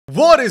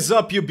What is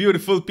up, you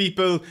beautiful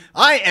people?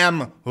 I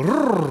am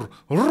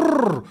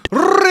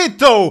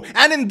Rito,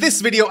 and in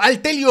this video I'll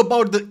tell you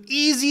about the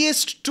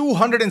easiest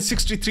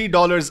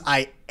 $263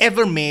 I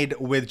ever made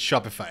with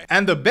Shopify.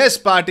 And the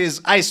best part is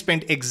I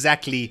spent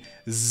exactly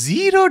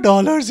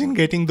 $0 in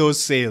getting those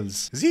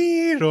sales.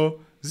 Zero.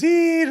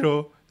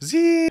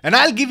 And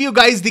I'll give you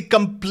guys the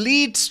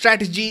complete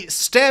strategy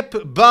step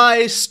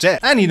by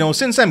step. And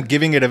since I'm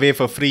giving it away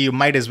for free, you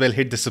might as well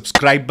hit the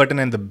subscribe button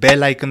and the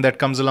bell icon that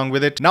comes along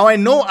with it. Now I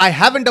know I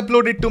haven't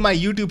uploaded to my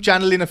YouTube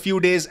channel in a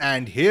few days,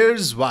 and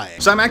here's why.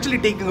 So I'm actually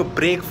taking a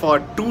break for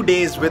 2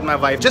 days with my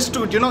wife just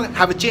to,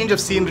 have a change of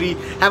scenery,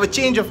 have a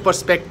change of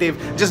perspective,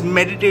 just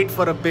meditate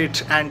for a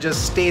bit and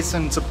just stay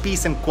in some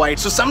peace and quiet.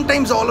 So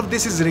sometimes all of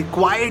this is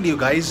required, you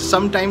guys.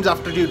 Sometimes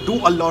after you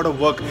do a lot of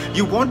work,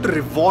 you want to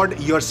reward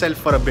yourself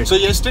for a bit. So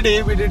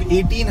yesterday we did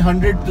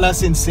 1800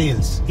 plus in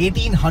sales.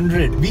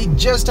 1800. We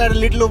just had a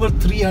little over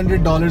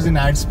 $300 in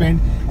ad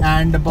spend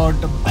and about,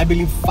 I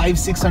believe,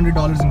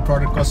 $500-600 in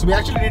product cost. So we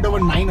actually did over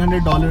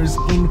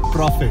 $900 in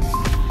profit.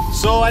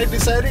 So I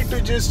decided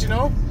to just,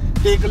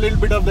 take a little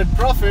bit of that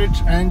profit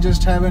and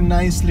just have a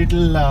nice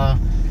little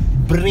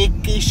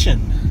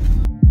breakation.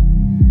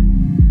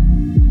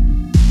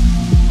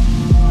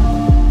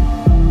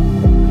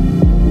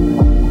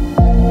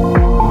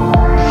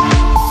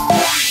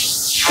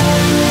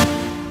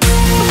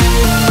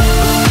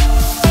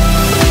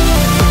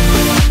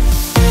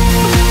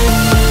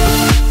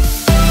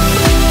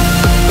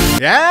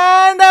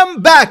 And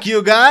I'm back,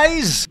 you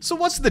guys. So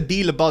what's the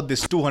deal about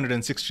this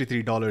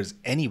 $263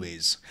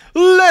 anyways?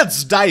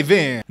 Let's dive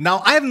in.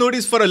 Now, I've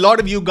noticed for a lot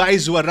of you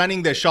guys who are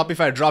running their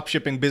Shopify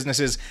dropshipping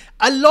businesses,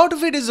 a lot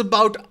of it is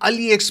about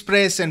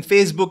AliExpress and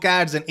Facebook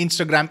ads and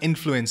Instagram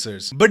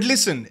influencers. But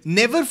listen,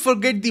 never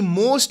forget the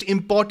most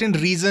important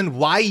reason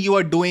why you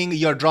are doing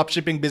your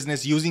dropshipping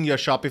business using your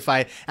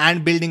Shopify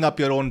and building up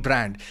your own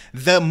brand.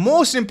 The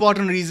most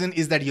important reason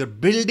is that you're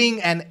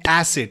building an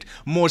asset,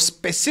 more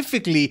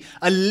specifically,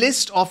 a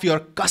list of your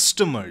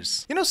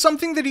customers.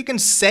 Something that you can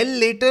sell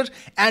later,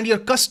 and your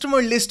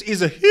customer list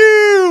is a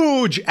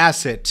huge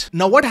asset.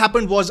 Now, what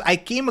happened was I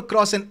came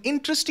across an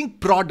interesting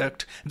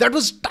product that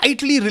was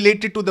tightly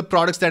related to the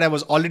products that I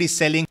was already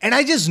selling, and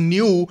I just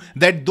knew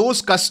that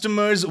those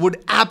customers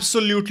would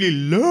absolutely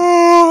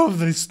love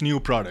this new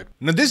product.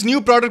 Now, this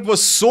new product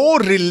was so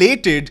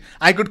related,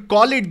 I could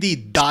call it the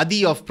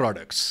Dadi of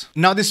products.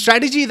 Now, the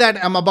strategy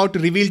that I'm about to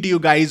reveal to you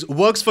guys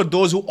works for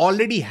those who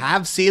already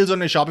have sales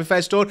on a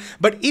Shopify store,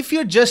 but if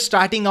you're just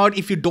starting out,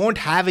 if you don't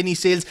have any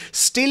sales,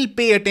 still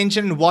pay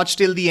attention and watch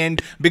till the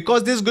end,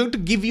 because this is going to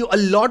give you a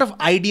lot of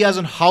ideas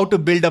on how to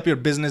build up your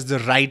business the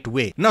right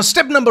way. Now,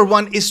 step number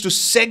 1 is to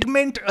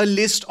segment a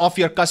list of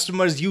your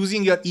customers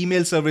using your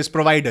email service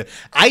provider.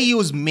 I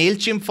use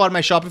MailChimp for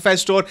my Shopify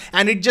store,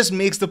 and it just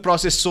makes the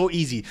process so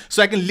easy.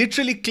 So I can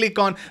literally click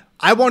on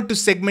I want to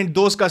segment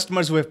those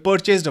customers who have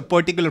purchased a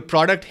particular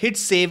product, hit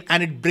save,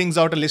 and it brings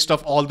out a list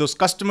of all those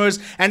customers,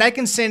 and I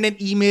can send an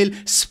email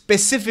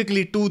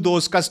specifically to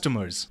those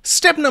customers.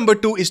 Step number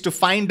 2 is to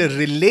find a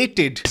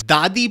related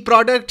Dadi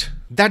product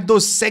that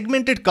those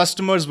segmented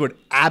customers would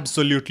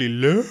absolutely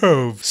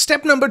love.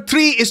 Step number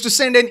 3 is to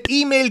send an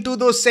email to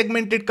those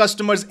segmented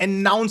customers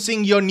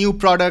announcing your new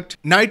product.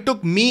 Now, it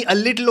took me a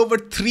little over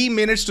 3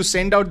 minutes to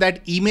send out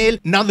that email.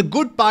 Now, the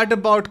good part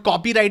about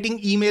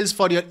copywriting emails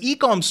for your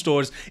e-com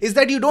stores is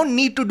that you don't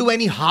need to do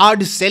any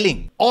hard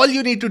selling. All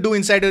you need to do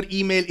inside your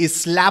email is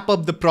slap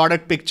up the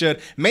product picture,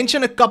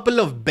 mention a couple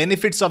of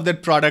benefits of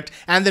that product,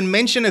 and then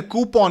mention a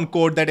coupon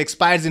code that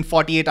expires in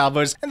 48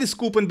 hours. And this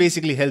coupon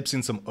basically helps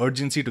in some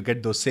urgency to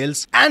get those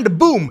sales. And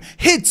boom,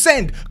 hit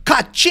send,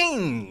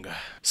 ka-ching!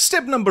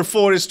 Step number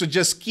 4 is to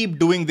just keep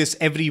doing this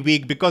every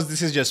week, because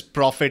this is just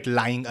profit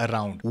lying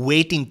around,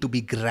 waiting to be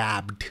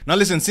grabbed. Now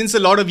listen, since a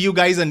lot of you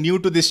guys are new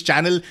to this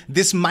channel,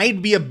 this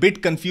might be a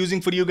bit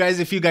confusing for you guys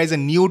if you guys are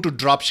new to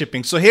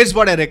dropshipping. So here's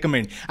what I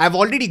recommend. I've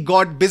already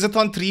got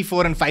Bizathon 3,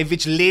 4, and 5,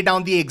 which lay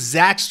down the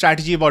exact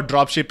strategy about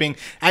dropshipping.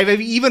 I've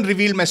even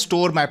revealed my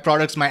store, my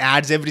products, my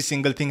ads, every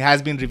single thing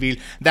has been revealed.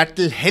 That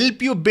will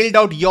help you build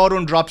out your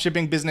own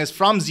dropshipping business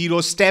from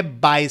zero,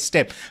 step by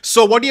step.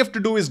 So what you have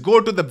to do is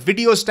go to the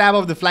videos tab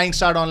of the Flying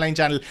Start Online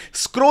channel,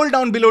 scroll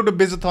down below to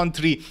Bizathon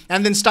 3,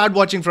 and then start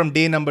watching from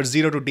day number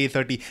 0 to day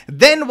 30.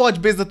 Then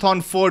watch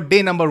Bizathon 4,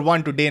 day number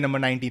 1 to day number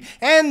 19,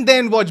 and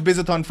then watch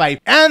Bizathon 5.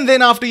 And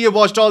then after you've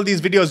watched all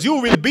these videos,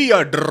 you will be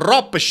a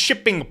drop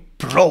shipping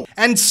pro.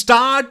 And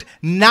start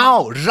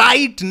now,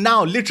 right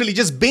now. Literally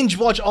just binge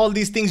watch all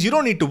these things. You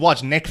don't need to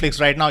watch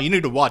Netflix right now. You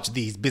need to watch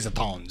these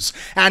Bizathons.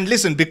 And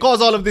listen, because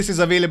all of this is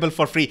available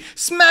for free,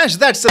 smash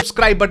that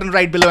subscribe button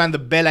right below and the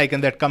bell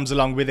icon that comes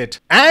along with it.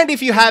 And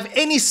if you have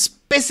any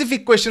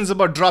specific questions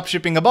about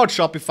dropshipping, about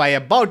Shopify,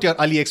 about your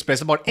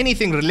AliExpress, about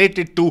anything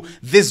related to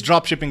this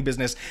dropshipping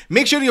business,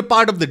 make sure you're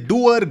part of the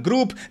DOer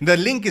group. The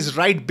link is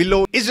right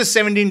below. It's just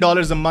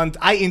 $17 a month.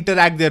 I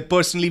interact there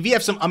personally. We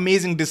have some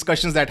amazing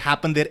discussions that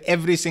happen there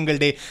every single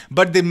day.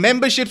 But the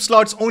membership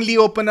slots only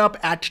open up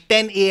at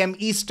 10 a.m.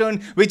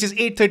 Eastern, which is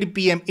 8:30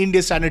 p.m.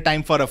 India Standard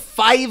Time, for a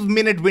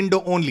 5-minute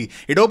window only.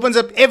 It opens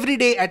up every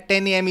day at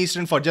 10 a.m.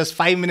 Eastern for just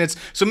 5 minutes.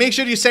 So make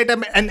sure you set up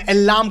an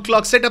alarm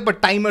clock, set up a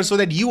timer so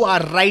that you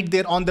are right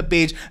there on the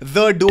page,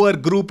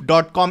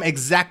 thedoergroup.com,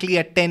 exactly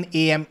at 10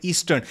 a.m.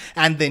 Eastern,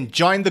 and then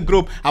join the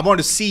group. I want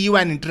to see you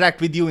and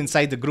interact with you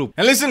inside the group.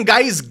 And listen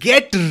guys,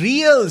 get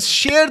real.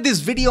 Share this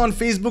video on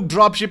Facebook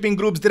dropshipping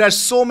groups. There are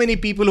so many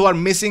people who are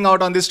missing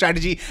out on this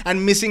strategy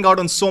and missing out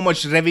on so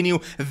much revenue.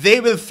 They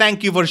will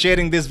thank you for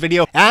sharing this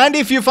video. And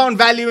if you found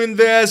value in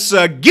this,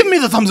 give me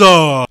the thumbs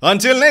up.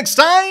 Until next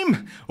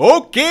time,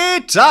 okay,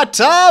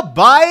 tata,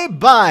 bye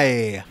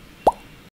bye.